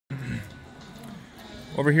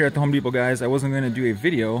Over here at the Home Depot, guys, I wasn't going to do a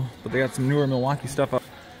video, but they got some newer Milwaukee stuff up.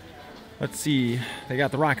 Let's see, they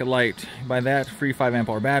got the Rocket Light. Buy that, free 5 amp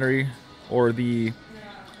hour battery, or the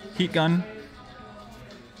heat gun,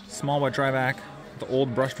 small wet dry vac, the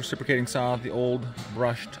old brushed reciprocating saw, the old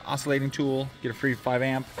brushed oscillating tool, get a free 5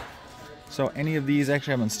 amp. So any of these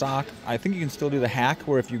actually have in stock. I think you can still do the hack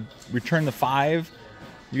where if you return the 5,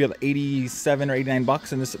 you get 87 or 89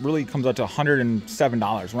 bucks, and this really comes out to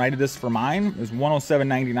 $107. When I did this for mine, it was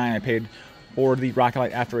 $107.99 I paid for the Rocket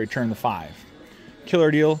Light after I returned the 5. Killer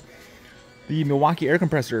deal. The Milwaukee air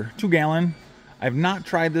compressor, 2-gallon. I've not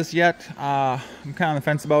tried this yet. I'm kind of on the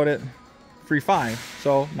fence about it. Free 5,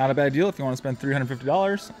 so not a bad deal if you want to spend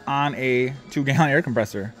 $350 on a 2-gallon air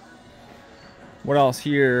compressor. What else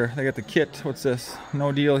here? They got the kit. What's this?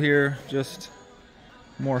 No deal here, just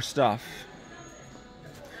more stuff.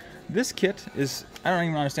 This kit is, I don't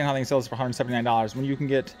even understand how they can sell this for $179 when you can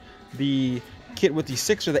get the kit with the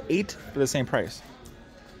 6 or the 8 for the same price.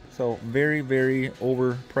 So very, very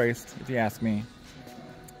overpriced if you ask me.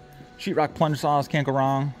 Sheetrock plunge saws, can't go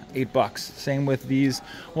wrong, $8. Same with these.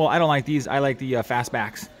 Well, I don't like these. I like the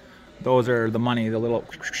fastbacks. Those are the money, the little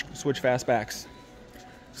switch fastbacks.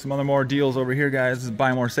 Some other more deals over here, guys. This is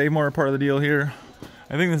buy more, save more part of the deal here.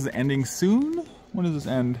 I think this is ending soon. When does this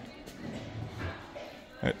end?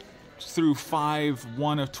 It's through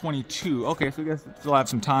 5/1 of 22. Okay, so I guess still have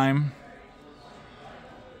some time.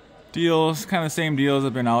 Deals, kind of the same deals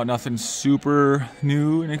have been out. Nothing super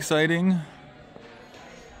new and exciting.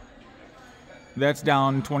 That's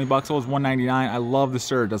down 20 bucks. It was $199. I love the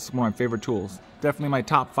Surge. That's one of my favorite tools. Definitely my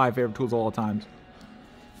top 5 favorite tools of all time.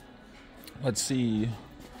 Let's see.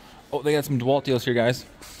 Oh, they got some DeWalt deals here, guys.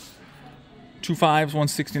 2 5s,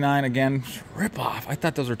 $169. Again, rip off. I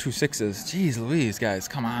thought those were 2 6s. Jeez Louise, guys,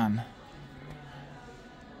 come on.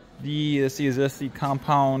 Let's see, is this the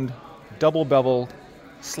compound double bevel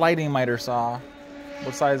sliding miter saw?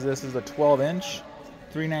 What size is this? Is a 12-inch,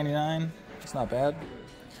 $3.99. It's not bad.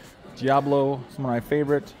 Diablo, some of my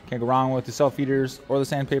favorite. Can't go wrong with the self-feeders or the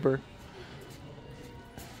sandpaper.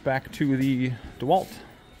 Back to the DeWalt.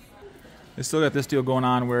 They still got this deal going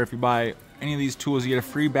on where if you buy any of these tools, you get a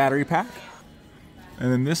free battery pack.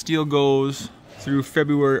 And then this deal goes through May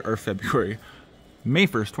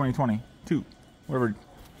 1st, 2022. Whatever.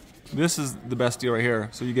 This is the best deal right here.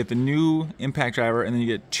 So you get the new impact driver, and then you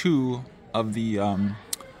get 2 of the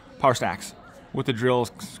power stacks with the drills.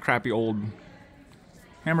 Crappy old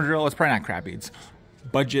hammer drill. It's probably not crappy. It's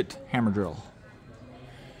budget hammer drill.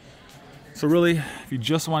 So really, if you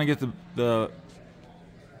just want to get the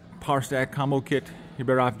power stack combo kit, you're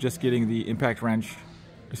better off just getting the impact wrench,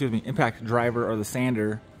 impact driver or the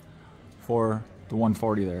sander for the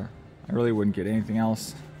 140 there. I really wouldn't get anything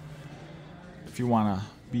else if you want to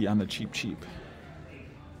be on the cheap.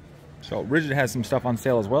 So Ridgid has some stuff on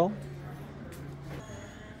sale as well.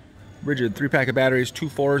 Ridgid 3-pack of batteries, 2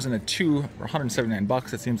 4s and a 2 for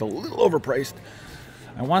 $179. That seems a little overpriced.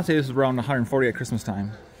 I want to say this is around $140 at Christmas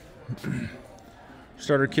time.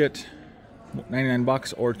 Starter kit,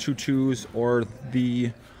 $99, or 2 2s, or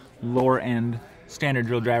the lower end standard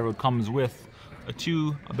drill driver comes with a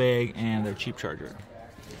 2, a bag, and their cheap charger.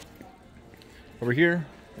 Over here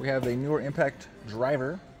we have a newer impact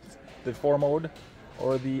driver, the 4 mode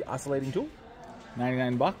or the oscillating tool,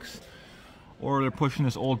 $99. Or they're pushing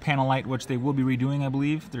this old panel light, which they will be redoing, I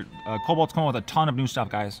believe. Cobalt's coming with a ton of new stuff,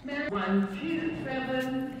 guys.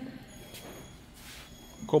 127.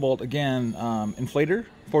 Cobalt again, inflator,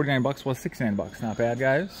 $49 plus $69. Not bad,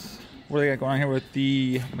 guys. What do they got going on here with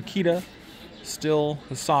the Makita? Still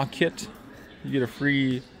the saw kit. You get a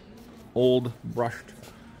free old brushed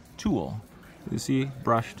tool. You see,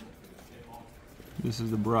 brushed. This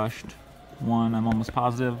is the brushed one. I'm almost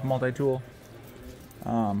positive. Multi-tool.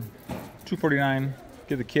 $249.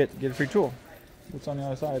 Get the kit. Get a free tool. What's on the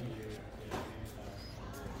other side?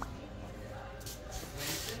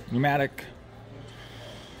 Pneumatic.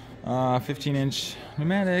 15-inch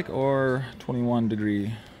pneumatic or 21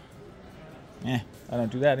 degree. I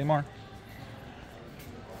don't do that anymore.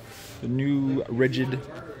 The new Ridgid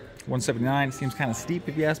 179 seems kind of steep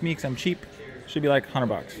if you ask me, because I'm cheap. Should be like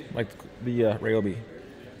 $100, like the Ryobi.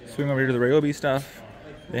 Swing over here to the Ryobi stuff.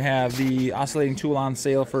 They have the oscillating tool on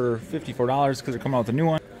sale for $54 because they're coming out with a new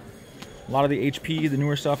one. A lot of the HP, the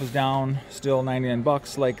newer stuff, is down, still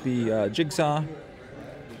 $99, like the Jigsaw.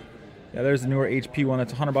 Yeah, there's the newer HP one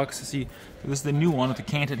that's $100. See, this is the new one with the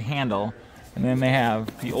canted handle, and then they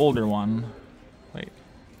have the older one. Wait.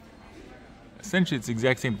 Essentially, it's the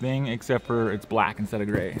exact same thing, except for it's black instead of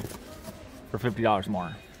gray, for $50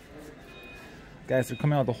 more. Guys, they're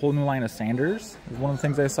coming out with a whole new line of sanders. Is one of the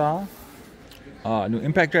things I saw. New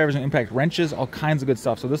impact drivers and impact wrenches, all kinds of good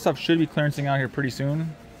stuff. So this stuff should be clearancing out here pretty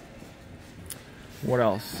soon. What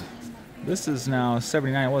else? This is now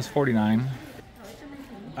 79, it was 49.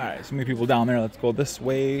 Alright, so many people down there. Let's go this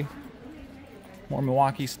way. More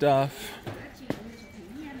Milwaukee stuff.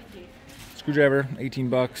 Screwdriver, 18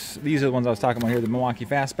 bucks. These are the ones I was talking about here, the Milwaukee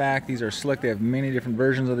Fastback. These are slick. They have many different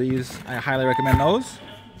versions of these. I highly recommend those.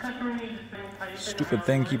 Stupid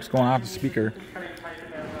thing keeps going off the speaker.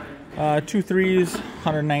 2 3s,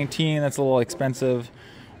 119. That's a little expensive.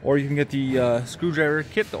 Or you can get the screwdriver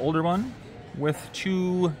kit, the older one, with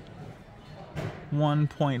 2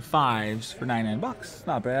 1.5s for 99 bucks.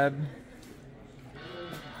 Not bad.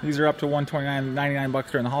 These are up to 129, 99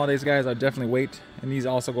 bucks during the holidays, guys. I'd definitely wait. And these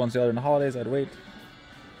also go on sale during the holidays. I'd wait.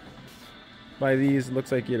 Buy these. It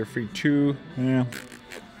looks like you get a free 2. Yeah.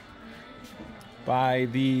 Buy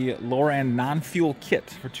the lower end non-fuel kit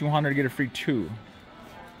for 200, get a free 2.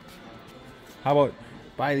 How about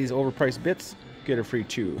buy these overpriced bits, get a free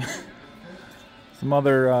 2. Some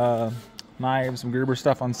other knives, some Gerber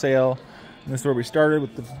stuff on sale. And this is where we started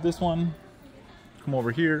with this one. Come over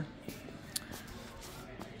here.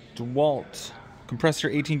 DeWalt compressor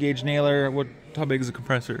 18 gauge nailer. How big is the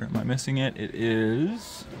compressor? Am I missing it? It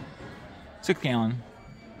is 6 gallon.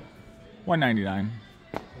 $199.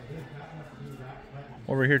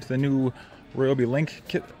 Over here to the new Ryobi Link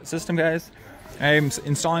kit system, guys. I'm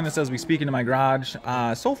installing this as we speak into my garage.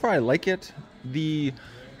 So far I like it. The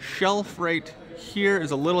shelf right here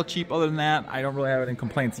is a little cheap. Other than that, I don't really have any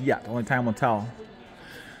complaints yet. Only time will tell.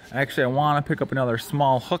 Actually, I want to pick up another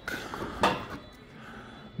small hook.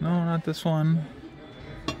 No, not this one.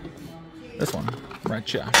 This one.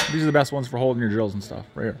 Right, yeah. These are the best ones for holding your drills and stuff.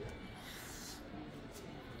 Right here.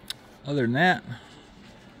 Other than that,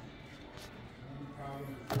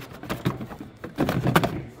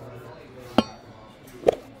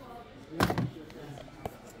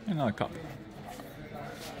 another cup.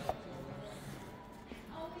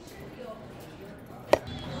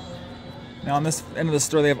 Now on this end of the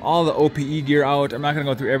store, they have all the OPE gear out. I'm not going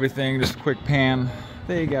to go through everything, just a quick pan.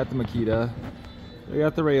 They got the Makita, they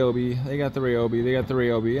got the Ryobi, they got the Ryobi, they got the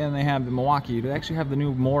Ryobi, and they have the Milwaukee. They actually have the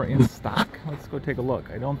new more in stock. Let's go take a look.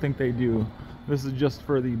 I don't think they do. This is just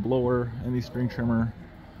for the blower and the string trimmer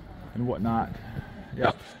and whatnot.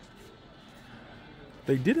 Yep.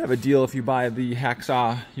 They did have a deal. If you buy the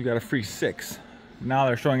hacksaw, you got a free 6. Now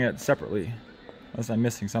they're showing it separately, unless I'm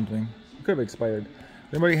missing something. It could have expired.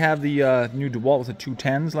 Does anybody have the new DeWalt with the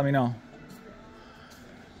 210s? Let me know.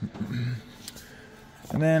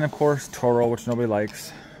 And then, of course, Toro, which nobody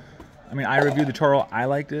likes. I mean, I reviewed the Toro. I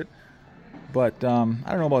liked it. But I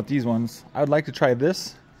don't know about these ones. I would like to try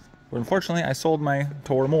this. But unfortunately, I sold my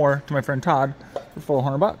Toro more to my friend Todd for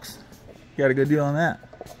 400 bucks. Got a good deal on that.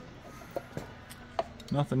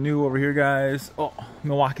 Nothing new over here, guys. Oh,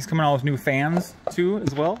 Milwaukee's coming out with new fans, too,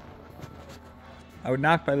 as well. I would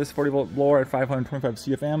not buy this 40-volt blower at 525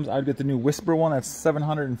 CFMs. I would get the new Whisper one. That's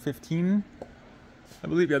 715. I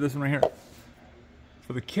believe you have this one right here.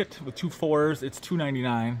 For the kit with 2 4s, it's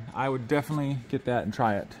 $299. I would definitely get that and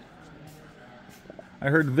try it. I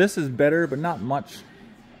heard this is better, but not much.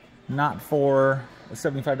 Not for a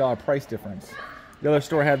 $75 price difference. The other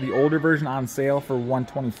store had the older version on sale for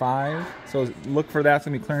 $125. So look for that. It's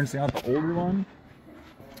going to be clearancing out the older one.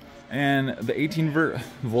 And the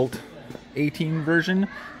 18-volt 18 version,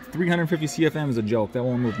 350 CFM is a joke. That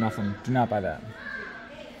won't move nothing. Do not buy that.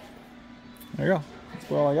 There you go.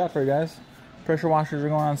 That's all I got for you guys. Pressure washers are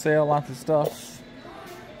going on sale. Lots of stuff.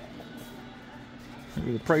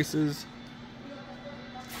 Review the prices.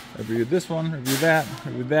 I reviewed this one. Review that.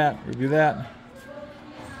 Review that. Review that.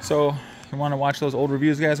 So if you want to watch those old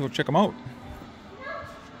reviews, guys, go check them out.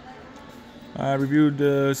 I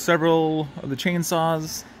reviewed several of the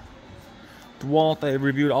chainsaws. DeWalt, I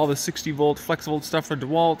reviewed all the 60-volt FlexVolt stuff for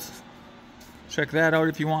DeWalt. Check that out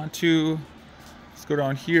if you want to. Let's go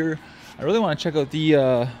down here. I really want to check out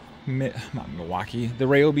the, not Milwaukee, the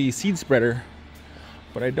Ryobi seed spreader.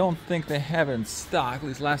 But I don't think they have it in stock. At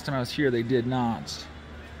least last time I was here, they did not.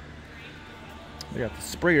 They got the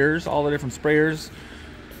sprayers, all the different sprayers.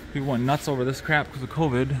 People went nuts over this crap because of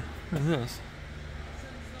COVID. What is this?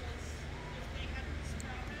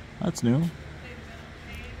 That's new.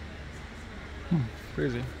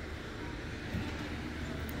 Crazy.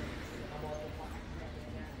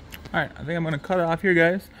 Alright, I think I'm going to cut it off here,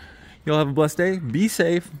 guys. You'll have a blessed day. Be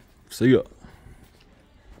safe. See ya.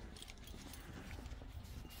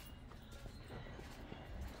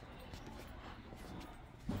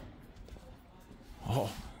 Oh,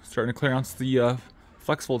 starting to clear out the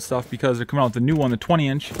FlexVolt stuff because they're coming out with the new one, the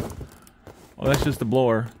 20-inch. Oh, that's just the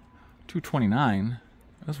blower. $229.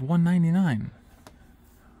 That's $199.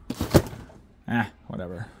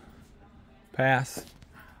 Whatever. Pass.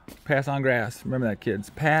 Pass on grass. Remember that, kids.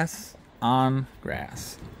 Pass on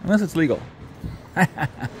grass. Unless it's legal.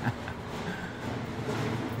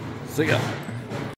 See ya.